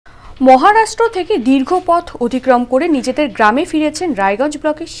মহারাষ্ট্র থেকে দীর্ঘ পথ অতিক্রম করে নিজেদের গ্রামে ফিরেছেন রায়গঞ্জ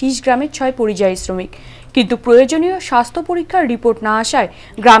ব্লকের শীষ গ্রামের 6 পরিযায়ী শ্রমিক। কিন্তু প্রয়োজনীয় স্বাস্থ্য পরীক্ষার রিপোর্ট না আসায়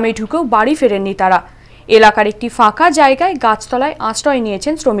গ্রামে ঢুকেও বাড়ি ফেরেননি তারা। এলাকার একটি ফাঁকা জায়গায় গাছতলায় আশ্রয়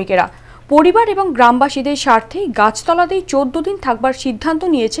নিয়েছেন শ্রমিকেরা। পরিবার এবং গ্রামবাসীদের স্বার্থেই গাছতলাতেই 14 দিন থাকবার সিদ্ধান্ত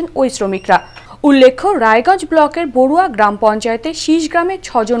নিয়েছেন ওই শ্রমিকরা। উল্লেখ্য, রায়গঞ্জ ব্লকের বড়ুয়া গ্রাম পঞ্চায়েতের শীষ গ্রামের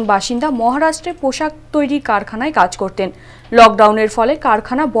 6 জন বাসিন্দা মহারাষ্ট্রে পোশাক তৈরির কারখানায় কাজ করতেন। লকডাউনের ফলে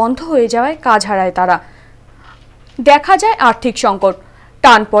কারখানা বন্ধ হয়ে যাওয়ায় কাজ হারায় তারা। দেখা যায় আর্থিক সংকট,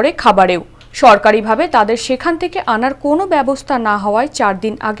 টান পড়ে খাবারেও। সরকারিভাবে তাদের সেখান থেকে আনার কোনো ব্যবস্থা না হওয়ায় 4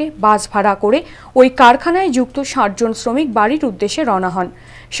 দিন আগে বাস ভাড়া করে ওই কারখানায় যুক্ত 60 জন শ্রমিক বাড়ির উদ্দেশ্যে রওনা হন।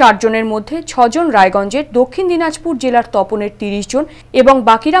 60 জনের মধ্যে 6 জন রায়গঞ্জের, দক্ষিণ দিনাজপুর জেলার তপনের 30 জন এবং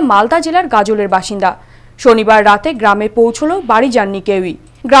বাকিরা মালদা জেলার গাজলের বাসিন্দা। শনিবার রাতে গ্রামে পৌঁছলেও বাড়ি যাননি কেউই।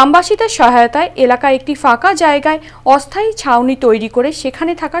 গ্রামবাসীদের সহায়তায় এলাকায় একটি ফাঁকা জায়গায় অস্থায়ী ছাউনি তৈরি করে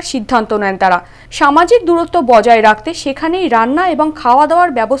সেখানে থাকার সিদ্ধান্ত নেন তারা। সামাজিক দূরত্ব বজায় রাখতে সেখানেই রান্না এবং খাওয়া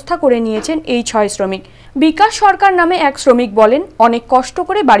দাওয়ার ব্যবস্থা করে নিয়েছেন এই 6 শ্রমিক। বিকাশ সরকার নামে এক শ্রমিক বলেন, অনেক কষ্ট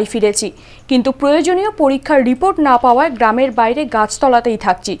করে বাড়ি ফিরেছি, কিন্তু প্রয়োজনীয় পরীক্ষার রিপোর্ট না পাওয়ায় গ্রামের বাইরে গাছতলাতেই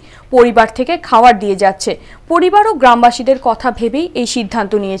থাকছি। পরিবার থেকে খাবার দিয়ে যাচ্ছে। পরিবার ও গ্রামবাসীদের কথা ভেবেই এই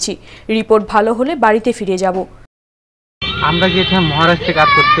সিদ্ধান্ত নিয়েছি। রিপোর্ট ভালো হলে বাড়িতে ফিরে যাব। আমরা গিয়েছিলাম মহারাষ্ট্রে কাজ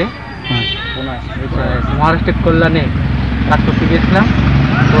করতে, মহারাষ্ট্রের কল্যাণে কাজ করতে গিয়েছিলাম।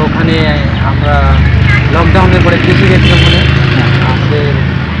 তো ওখানে আমরা লকডাউনের পরে দেশে গেছিলাম। বলে আমাদের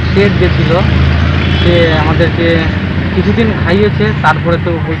শেড গেছিলো, সে আমাদেরকে কিছুদিন খাইয়েছে। তারপরে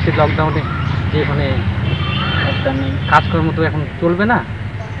তো বলছে লকডাউনে যে ওখানে কাজকর্ম তো এখন চলবে না।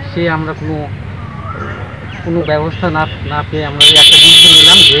 সে আমরা কোনো ব্যবস্থা না পেয়ে আমরা একটা ডিসিশন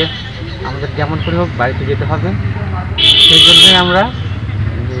নিলাম যে আমাদের যেমন করে হোক বাড়িতে যেতে হবে। সেই জন্যই আমরা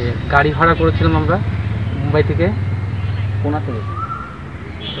যে গাড়ি ভাড়া করেছিলাম, আমরা মুম্বাই থেকে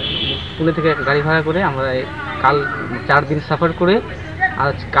পুনে থেকে গাড়ি ভাড়া করে আমরা কাল 4 দিন সাফার করে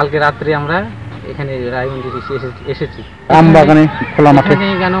আজ কালকে রাত্রে আমরা এখানে রায়গঞ্জে এসেছি। আমবাগানে খোলা মাঠে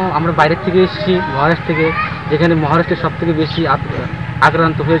কেন আমরা বাইরের থেকে এসেছি, মহারাষ্ট্র থেকে, যেখানে মহারাষ্ট্রের সব থেকে বেশি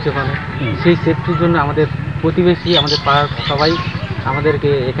আক্রান্ত হয়েছে ওখানে। সেই সেফটির জন্য আমাদের প্রতিবেশী, আমাদের পাড়ার সবাই আমাদেরকে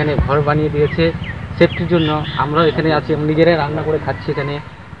এখানে ঘর বানিয়ে দিয়েছে সেফটির জন্য। আমরাও এখানে আছি, নিজেরাই রান্না করে খাচ্ছি এখানে।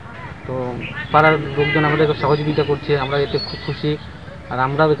 তো পাড়ার লোকজন আমাদেরকে সহযোগিতা করছে, আমরা এতে খুব খুশি। আর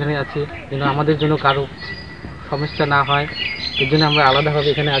আমরাও এখানে আছি যেন আমাদের জন্য কারো সমস্যা না হয়, এর জন্য আমরা আলাদাভাবে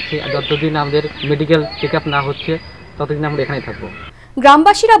এখানে আছি। আর যতদিন আমাদের মেডিকেল চেক আপ না হচ্ছে ততদিন আমরা এখানেই থাকবো।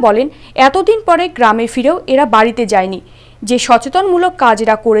 গ্রামবাসীরা বলেন, এতদিন পরে গ্রামে ফিরেও এরা বাড়িতে যায়নি। যে সচেতনমূলক কাজ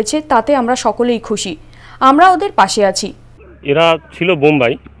এরা করেছে তাতে আমরা সকলেই খুশি। আমরা ওদের পাশে আছি। এরা ছিল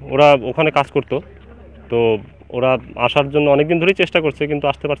বোম্বাই, ওরা ওখানে কাজ করতো। তো ওরা আসার জন্য অনেকদিন ধরেই চেষ্টা করছে, কিন্তু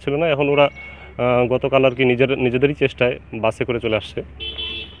আসতে পারছিল না। এখন ওরা গতকাল আর কি নিজেদেরই চেষ্টায় বাসে করে চলে আসছে।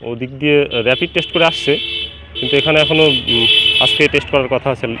 ওদিক দিয়ে র্যাপিড টেস্ট করে আসছে, কিন্তু এখানে এখনও আজকে টেস্ট করার কথা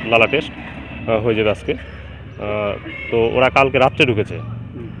আছে, লালা টেস্ট হয়ে যাবে আজকে। তো ওরা কালকে রাত্রে ঢুকেছে।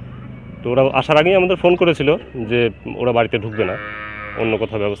 তো ওরা আসার আগেই আমাদের ফোন করেছিল যে ওরা বাড়িতে ঢুকবে না, অন্য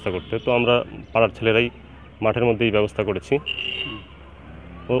কোথাও ব্যবস্থা করতে। তো আমরা পাড়ার ছেলেরাই মাঠের মধ্যেই ব্যবস্থা করেছি।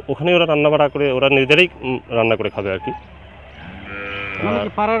 ওখানে ওরা রান্না বাড়া করে, ওরা নিজেরাই রান্না করে খাবে আর কি।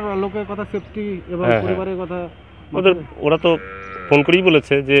 পাড়ার লোকের কথা, সেফটি এবং পরিবারের কথা ওরা তো ফোন করেই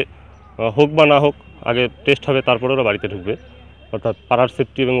বলেছে যে হোক বা না হোক আগে টেস্ট হবে, তারপরে ওরা বাড়িতে ঢুকবে। অর্থাৎ পাড়ার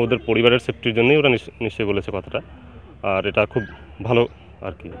সেফটি এবং ওদের পরিবারের সেফটির জন্যই ওরা নিশ্চয়ই বলেছে কথাটা। আর এটা খুব ভালো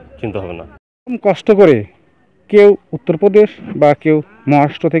আর কি চিন্তা হবে না। কষ্ট করে কেউ উত্তরপ্রদেশ বা কেউ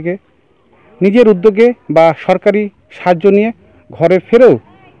মহারাষ্ট্র থেকে নিজের উদ্যোগে বা সরকারি সাহায্য নিয়ে ঘরে ফেরেও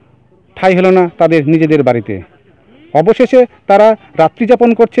ঠাঁই হলো না তাদের নিজেদের বাড়িতে। অবশেষে তারা রাত্রিযাপন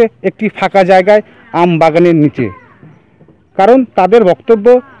করছে একটি ফাঁকা জায়গায় আম বাগানের নিচে। কারণ তাদের বক্তব্য,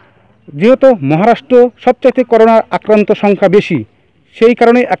 যেহেতু মহারাষ্ট্র সবচাইতে করোনা আক্রান্ত সংখ্যা বেশি, সেই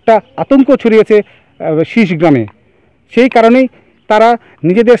কারণে একটা আতঙ্ক ছড়িয়েছে শীষ গ্রামে। সেই কারণেই তারা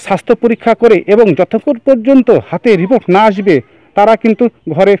নিজেদের স্বাস্থ্য পরীক্ষা করে এবং যতক্ষণ পর্যন্ত হাতে রিপোর্ট না আসবে তারা কিন্তু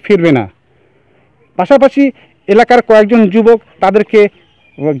ঘরে ফিরবে না। পাশাপাশি এলাকার কয়েকজন যুবক তাদেরকে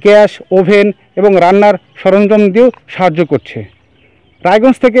গ্যাস, ওভেন এবং রান্নার সরঞ্জাম দিয়েও সাহায্য করছে।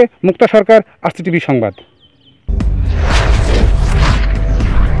 রায়গঞ্জ থেকে মুক্তা সরকার, Rctv সংবাদ।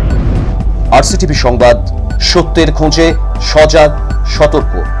 Rctv সংবাদ, সত্যের খোঁজে, সজাগ,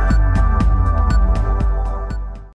 সতর্ক।